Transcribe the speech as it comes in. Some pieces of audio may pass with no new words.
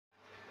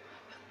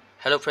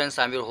Hello friends,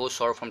 I'm your host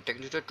Saurav from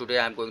Technical. Today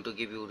I'm going to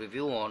give you a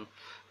review on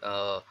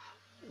uh,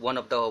 one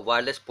of the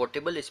wireless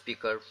portable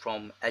speaker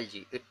from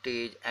LG. It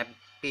is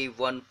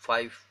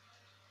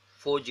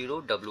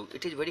NP1540W.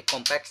 It is very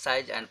compact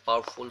size and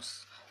powerful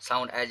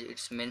sound as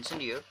it's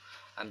mentioned here.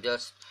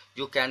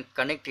 You can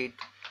connect it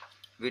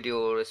with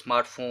your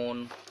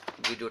smartphone,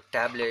 with your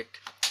tablet.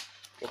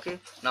 Okay,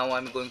 now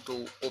I'm going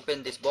to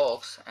open this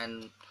box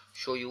and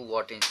show you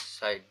what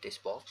inside this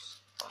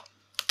box.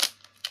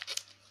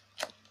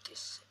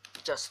 This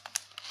just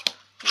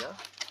yeah,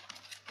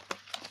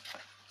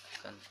 you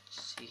can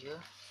see here.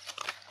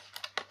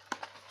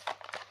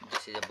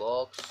 This is a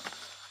box.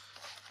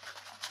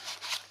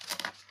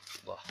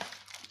 Wow.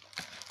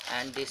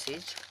 And this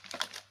is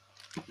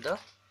the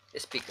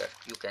speaker,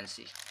 you can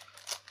see.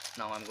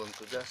 Now I'm going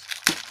to just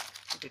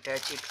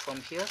detach it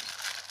from here.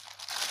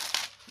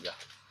 Yeah,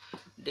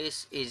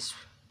 this is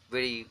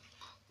very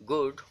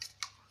good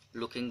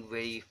looking,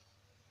 very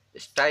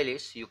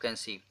stylish. You can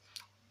see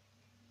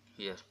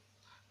here,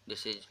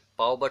 this is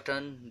power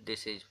button,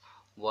 this is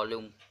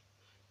volume,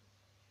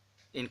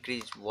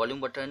 increase volume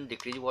button,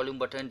 decrease volume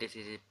button, this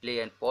is play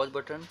and pause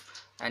button,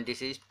 and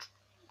this is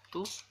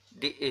to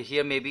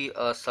here maybe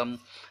some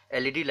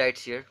LED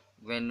lights here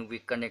when we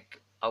connect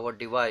our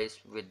device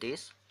with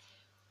this.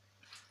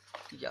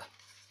 Yeah,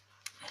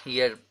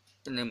 here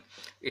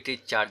it is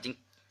charging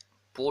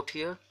port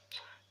here.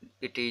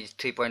 It is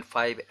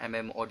 3.5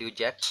 mm audio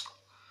jack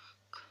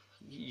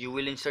you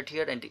will insert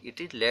here, and it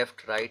is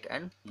left, right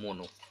and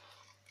mono.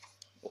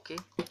 Okay,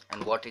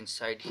 and what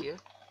inside here,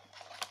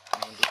 I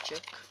want to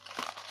check.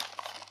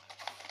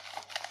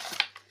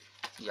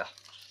 Yeah,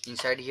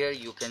 inside here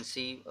you can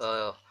see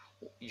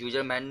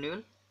user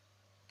manual.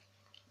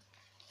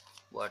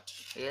 What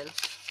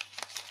else?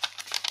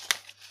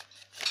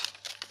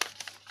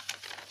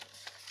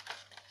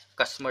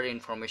 Customer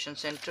information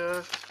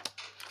center,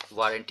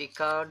 warranty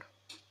card,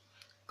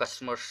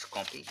 customer's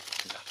copy.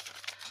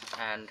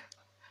 Yeah. And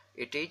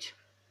it is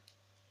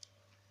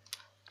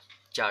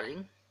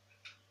charging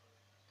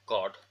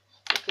cord.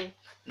 Okay,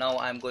 now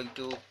I'm going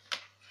to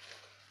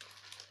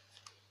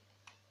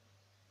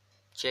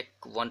check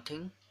one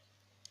thing.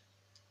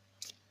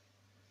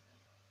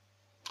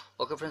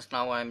 Okay friends,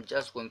 now I'm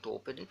just going to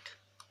open it.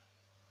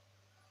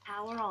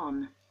 Power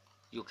on.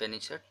 You can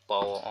insert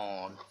power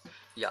on.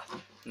 Yeah,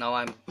 now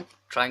I'm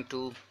trying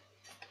to,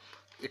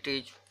 it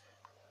is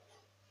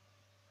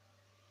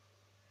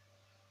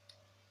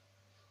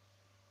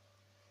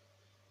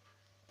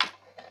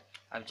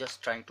I'm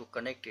just trying to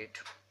connect it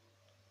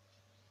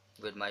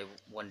with my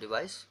one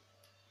device.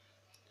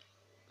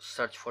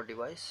 Search for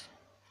device,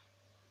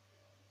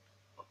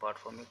 apart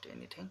from it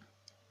anything.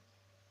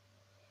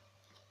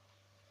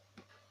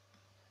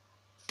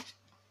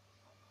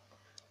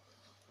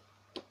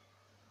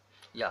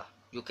 Yeah,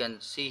 you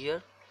can see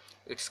here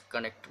it's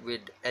connect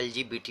with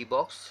LG BT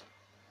box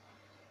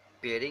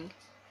pairing.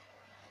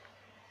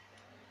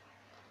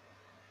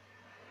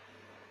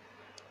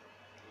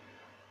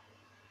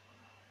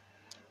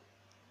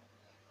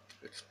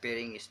 It's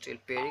pairing, is still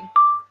pairing.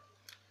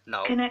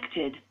 Now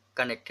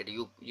connected.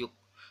 You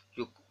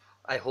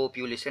I hope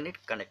you listen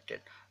it. Connected.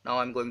 Now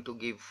I'm going to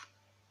give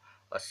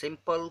a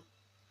simple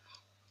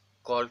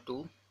call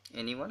to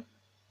anyone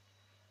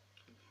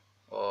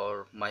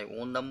or my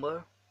own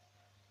number,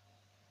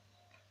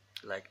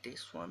 like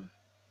this one.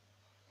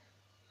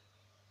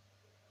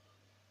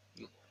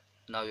 You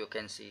Now you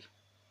can see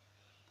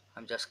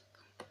I'm just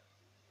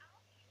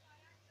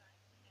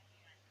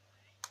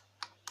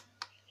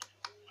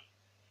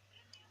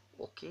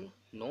okay.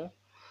 No,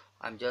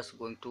 I'm just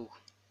going to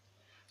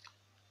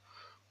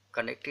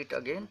connect it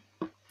again.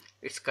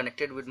 It's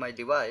connected with my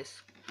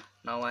device.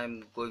 Now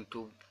I'm going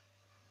to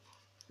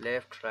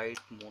left, right,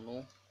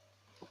 mono.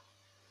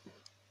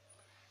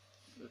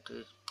 It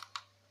is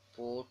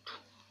port.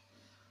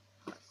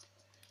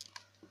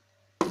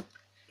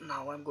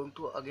 Now I'm going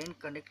to again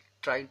connect,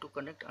 trying to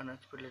connect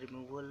unexpected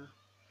removal.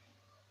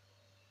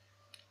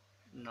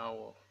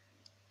 Now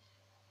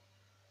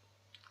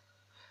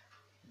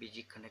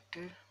BG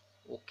connected.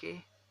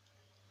 Okay,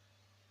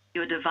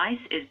 Your device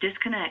is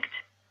disconnect.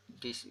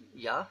 this,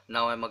 yeah,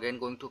 now I'm again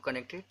going to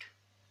connect it.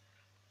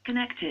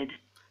 Connected.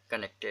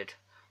 Connected.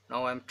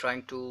 Now I'm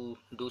trying to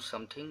do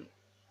something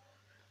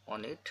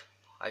on it.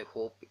 I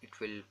hope it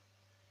will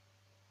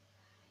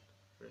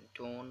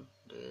ringtone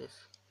this.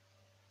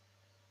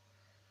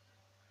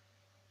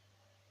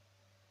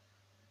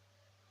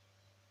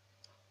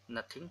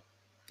 Nothing.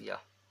 Yeah,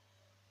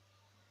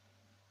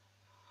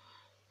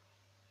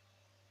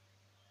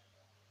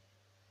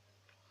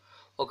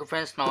 okay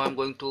friends, now I'm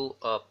going to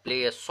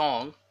play a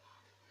song.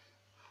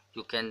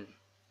 You can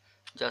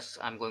just,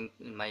 I'm going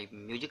in my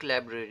music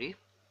library.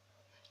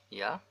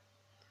 Yeah,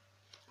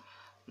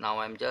 now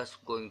I'm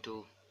just going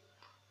to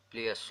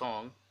play a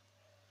song.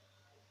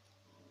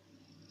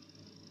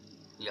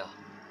 Yeah,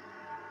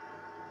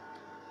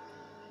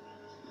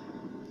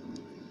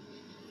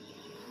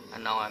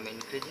 and now I'm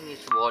increasing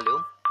its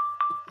volume.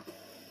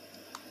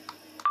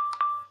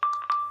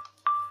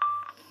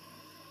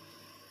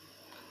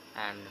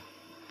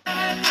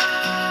 And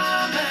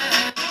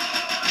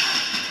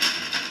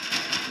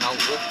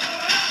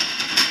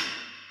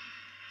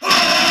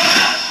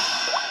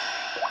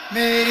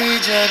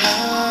जगह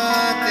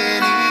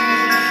तेरी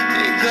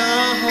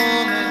निगाहों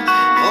में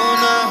वो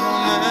ना हूँ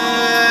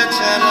मैं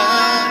चला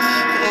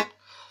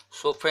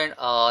So friend,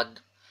 uh,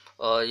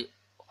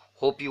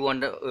 hope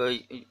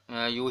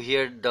you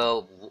hear the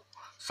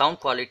sound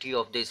quality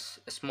of this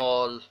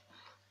small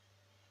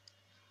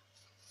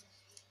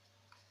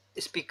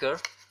speaker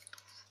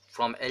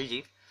from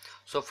LG.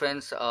 So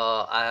friends,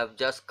 I have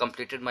just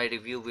completed my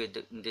review with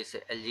this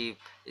LG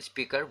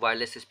speaker,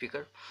 wireless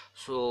speaker.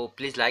 So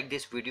please like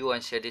this video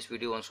and share this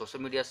video on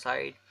social media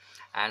site,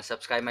 and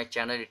subscribe my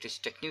channel. It is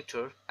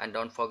Technutor, and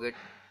don't forget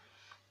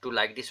to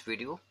like this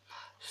video.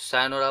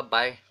 Sayonara,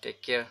 bye,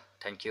 take care,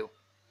 thank you.